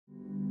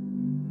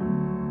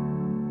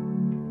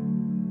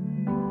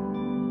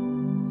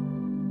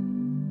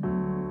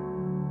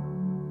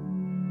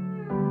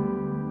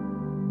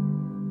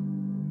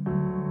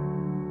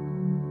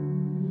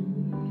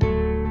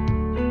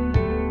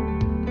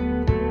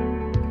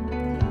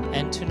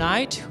And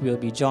tonight, we'll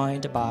be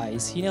joined by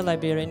Senior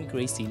Librarian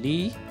Gracie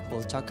Lee, who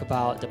will talk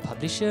about the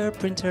publisher,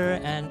 printer,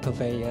 and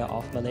purveyor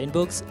of Malayan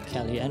books,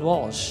 Kelly &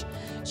 Walsh.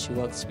 She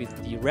works with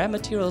the Rare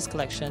Materials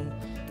collection,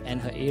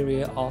 and her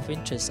area of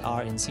interest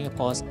are in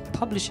Singapore's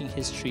publishing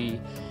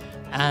history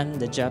and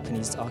the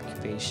Japanese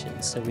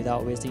occupation. So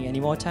without wasting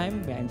any more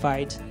time, may I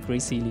invite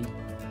Gracie Lee.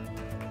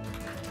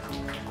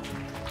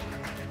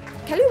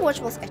 Kelly & Walsh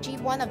was actually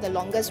one of the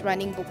longest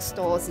running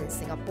bookstores in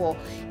Singapore.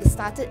 It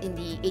started in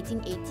the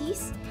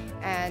 1880s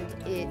and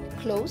it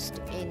closed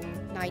in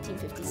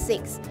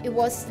 1956. It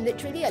was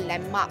literally a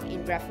landmark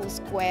in Raffles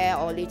Square,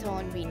 or later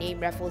on renamed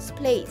Raffles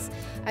Place.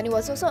 And it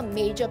was also a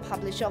major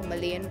publisher of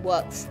Malayan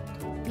works.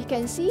 You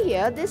can see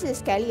here, this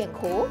is Kelly &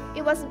 Co.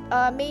 It was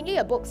mainly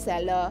a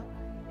bookseller.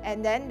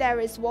 And then there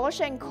is Walsh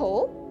 &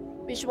 Co.,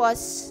 which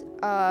was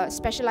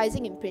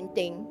specializing in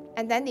printing.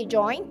 And then they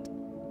joined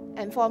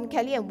and formed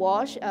Kelly &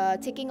 Walsh,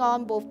 taking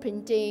on both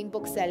printing,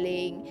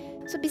 bookselling.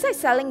 So besides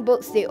selling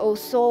books, they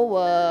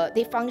also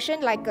they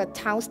functioned like a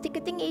town's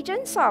ticketing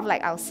agent, sort of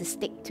like our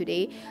SISTIC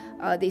today.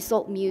 They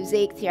sold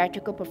music,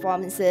 theatrical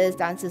performances,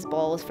 dances,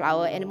 balls,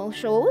 flower, animal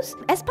shows.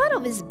 As part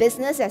of its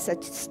business as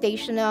a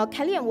stationer,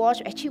 Kelly &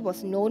 Walsh actually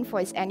was known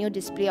for its annual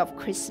display of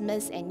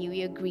Christmas and New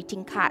Year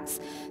greeting cards.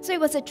 So it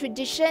was a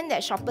tradition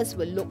that shoppers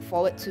would look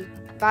forward to.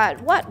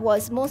 But what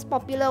was most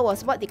popular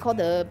was what they call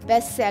the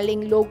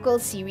best-selling local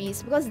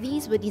series, because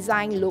these were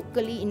designed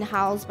locally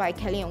in-house by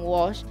Kelly &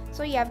 Walsh.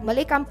 So you have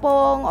Malay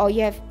Kampong, or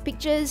you have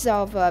pictures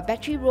of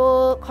Battery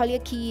Road, Collier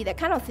Quay, that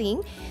kind of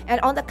thing. And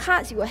on the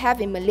cards you will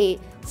have in Malay,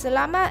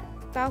 Selamat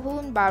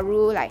Tahun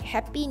Baru, like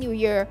Happy New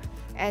Year.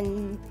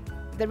 And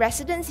the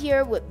residents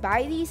here would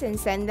buy these and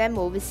send them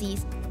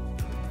overseas.